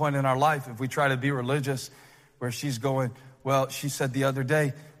at some point in our life if we try to be religious, where she's going, well, she said the other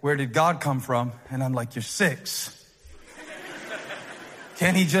day, where did God come from? And I'm like, you're 6.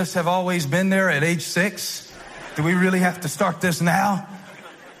 Can he just have always been there at age 6? Do we really have to start this now?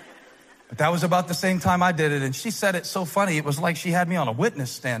 But that was about the same time I did it. And she said it so funny. It was like she had me on a witness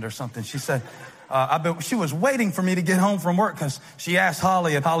stand or something. She said, she was waiting for me to get home from work because she asked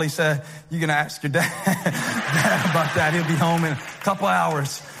Holly, and Holly said, you're going to ask your dad about that. He'll be home in a couple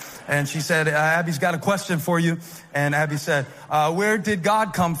hours. And she said, Abby's got a question for you. And Abby said, where did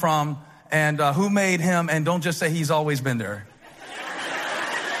God come from? And who made him? And don't just say he's always been there.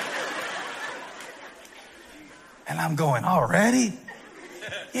 And I'm going, already?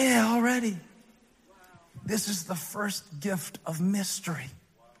 Yeah, already. This is the first gift of mystery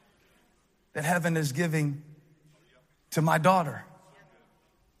that heaven is giving to my daughter.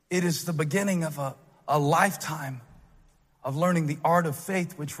 It is the beginning of a lifetime of learning the art of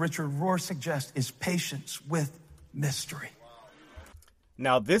faith, which Richard Rohr suggests is patience with mystery.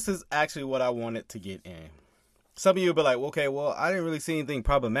 Now, this is actually what I wanted to get in. Some of you will be like, okay, well, I didn't really see anything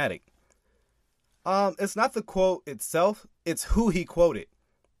problematic. It's not the quote itself, it's who he quoted.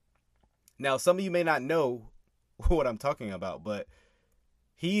 Now, some of you may not know what I'm talking about, but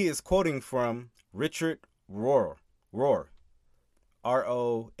he is quoting from Richard Rohr,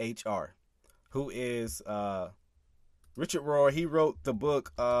 R-O-H-R, who is, Richard Rohr. He wrote the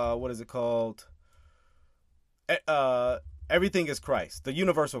book, what is it called? Everything is Christ, the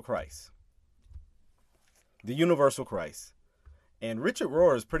Universal Christ. The Universal Christ. And Richard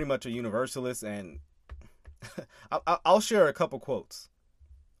Rohr is pretty much a universalist, and I'll share a couple quotes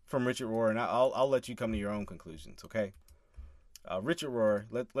from Richard Rohr, and I'll let you come to your own conclusions, okay? Richard Rohr,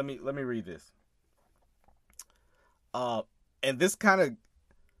 let me read this. And this kind of,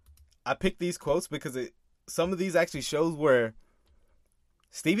 I picked these quotes because some of these actually shows where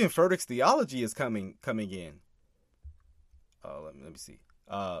Stephen Furtick's theology is coming in. Let me see.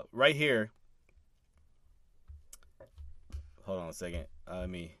 Right here. Hold on a second. Let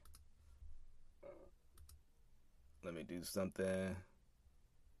me do something.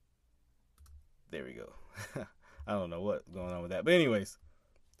 There we go. I don't know what's going on with that. But anyways.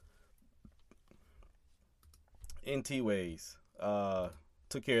 NT Ways.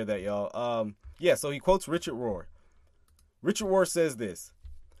 Took care of that, y'all. Yeah, so he quotes Richard Rohr. Richard Rohr says this.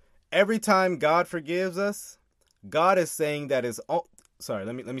 Every time God forgives us, God is saying that sorry,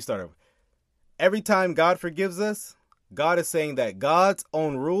 let me start over. Every time God forgives us, God is saying that God's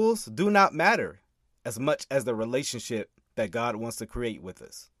own rules do not matter as much as the relationship that God wants to create with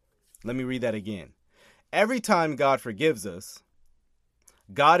us. Let me read that again. Every time God forgives us,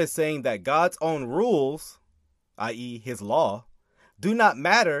 God is saying that God's own rules, i.e. his law, do not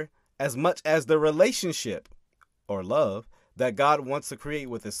matter as much as the relationship or love that God wants to create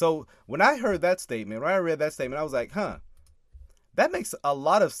with us. So when I heard that statement, when I read that statement, I was like, that makes a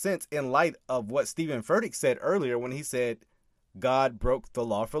lot of sense in light of what Stephen Furtick said earlier when he said God broke the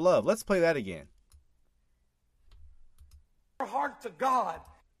law for love. Let's play that again. Our heart to God.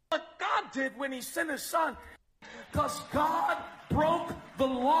 What God did when he sent his son. Because God broke the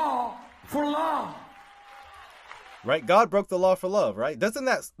law for love. Right? God broke the law for love, right? Doesn't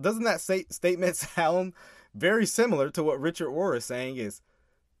that statement sound very similar to what Richard Rohr is saying is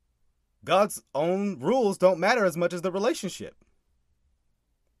God's own rules don't matter as much as the relationship.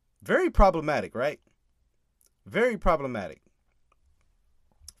 Very problematic, right? Very problematic.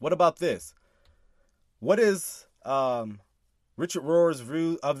 What about this? What is Richard Rohr's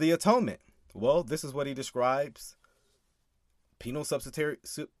view of the atonement? Well, this is what he describes penal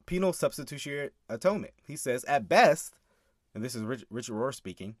substitutionary atonement. He says, at best, and this is Richard Rohr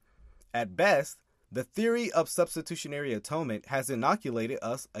speaking, at best, the theory of substitutionary atonement has inoculated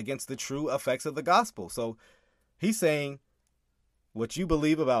us against the true effects of the gospel. So he's saying what you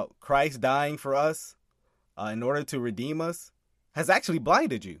believe about Christ dying for us in order to redeem us has actually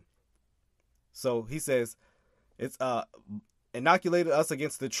blinded you. So he says it's inoculated us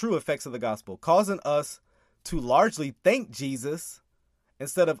against the true effects of the gospel, causing us to largely thank Jesus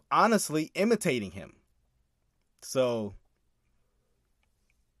instead of honestly imitating him. So,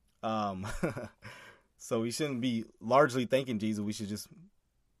 so we shouldn't be largely thanking Jesus. We should just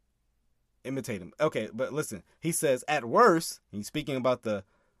imitate him. Okay, but listen, he says at worst, he's speaking about the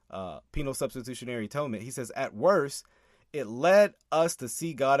penal substitutionary atonement. He says at worst, it led us to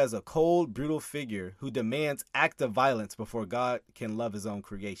see God as a cold, brutal figure who demands active violence before God can love his own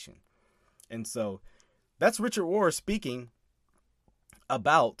creation. And so that's Richard Rohr speaking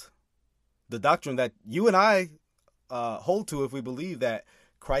about the doctrine that you and I hold to if we believe that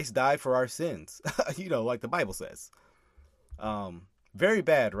Christ died for our sins, like the Bible says. Very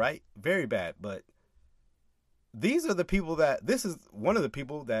bad, right? Very bad. But these are the people this is one of the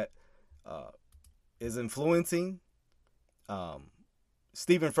people that is influencing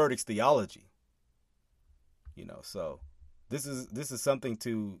Stephen Furtick's theology. So this is something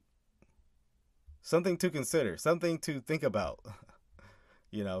to consider, something to think about.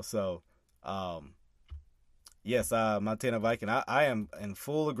 So yes, Montana Viking, I am in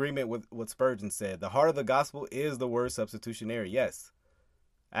full agreement with what Spurgeon said. The heart of the gospel is the word substitutionary. Yes,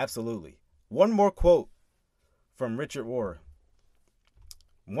 absolutely. One more quote from Richard Rohr.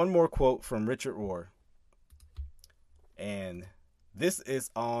 And this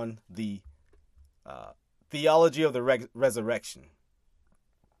is on the theology of the resurrection.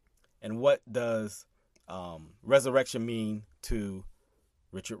 And what does resurrection mean to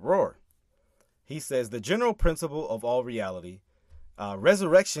Richard Rohr? He says the general principle of all reality,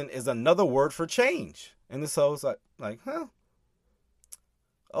 resurrection is another word for change. And so it's like,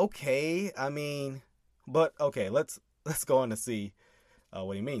 okay. I mean, but okay, let's go on to see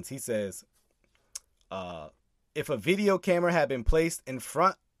what he means. He says, if a video camera had been placed in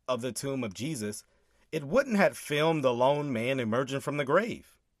front of the tomb of Jesus, it wouldn't have filmed the lone man emerging from the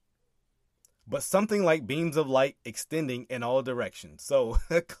grave, but something like beams of light extending in all directions. So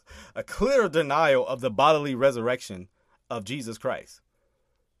a clear denial of the bodily resurrection of Jesus Christ.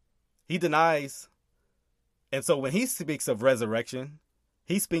 He denies. And so when he speaks of resurrection,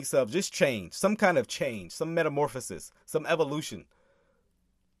 he speaks of just change, some kind of change, some metamorphosis, some evolution,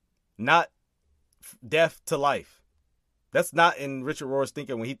 not death to life. That's not in Richard Rohr's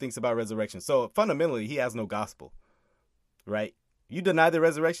thinking when he thinks about resurrection. So fundamentally, he has no gospel, right? You deny the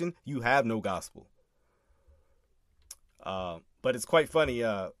resurrection, you have no gospel. But it's quite funny.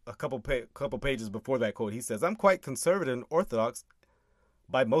 A couple pages before that quote, he says, "I'm quite conservative and orthodox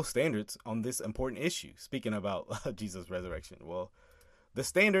by most standards on this important issue." Speaking about Jesus' resurrection. Well, the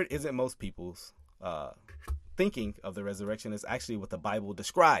standard isn't most people's thinking of the resurrection. Is actually what the Bible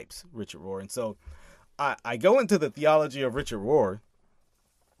describes, Richard Rohr. And so I go into the theology of Richard Rohr.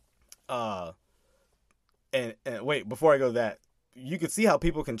 And wait, before I go to that, you can see how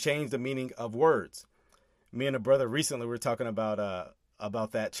people can change the meaning of words. Me and a brother recently were talking about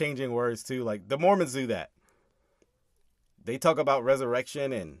that, changing words too. Like the Mormons do that. They talk about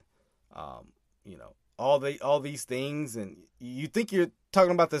resurrection and all these things, and you think you're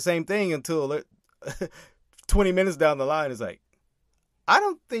talking about the same thing until 20 minutes down the line, it's like, I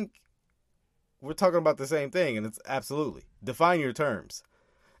don't think we're talking about the same thing, and it's absolutely. Define your terms.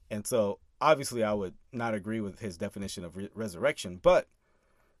 And so, obviously, I would not agree with his definition of resurrection, but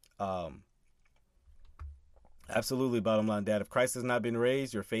absolutely, bottom line, Dad, if Christ has not been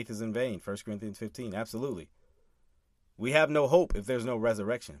raised, your faith is in vain. 1 Corinthians 15, absolutely. We have no hope if there's no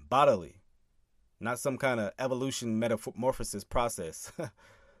resurrection, bodily, not some kind of evolution metamorphosis process,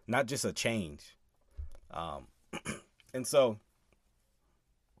 not just a change. And so,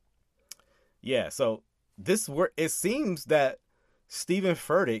 yeah, so it seems that Stephen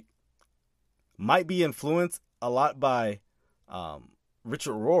Furtick might be influenced a lot by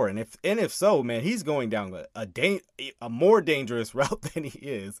Richard Rohr, and if so, man, he's going down a more dangerous route than he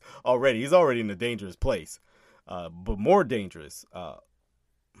is already. He's already in a dangerous place, but more dangerous.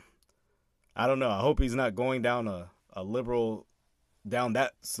 I don't know. I hope he's not going down a liberal down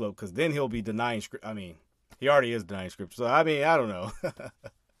that slope, because then he'll be denying script. I mean, he already is denying scripture. So I mean, I don't know.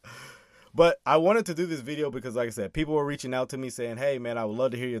 But I wanted to do this video because, like I said, people were reaching out to me saying, "Hey, man, I would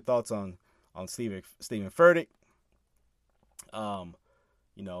love to hear your thoughts on Stephen Furtick.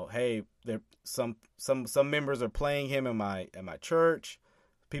 You know, hey, there some members are playing him at my church.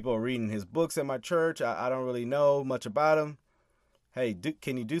 People are reading his books at my church. I don't really know much about him. Hey,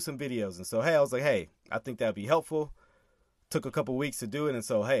 can you do some videos?" And so, hey, I was like, hey, I think that'd be helpful. Took a couple weeks to do it, and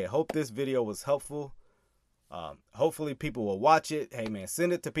so, hey, I hope this video was helpful. Hopefully people will watch it. Hey, man,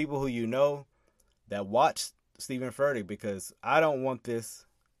 send it to people who you know that watch Stephen Furtick, because I don't want this.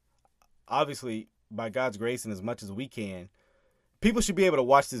 Obviously, by God's grace and as much as we can, people should be able to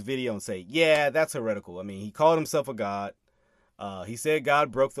watch this video and say, yeah, that's heretical. I mean, he called himself a god. He said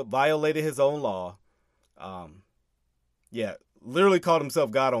God violated his own law. Yeah, literally called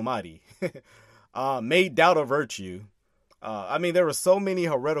himself God Almighty. Made doubt a virtue. I mean, there were so many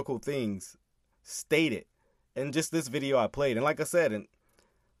heretical things stated in just this video I played. And like I said, and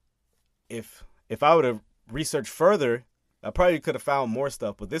if I would have researched further, I probably could have found more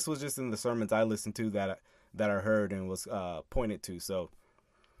stuff. But this was just in the sermons I listened to that I heard and was pointed to. So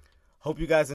hope you guys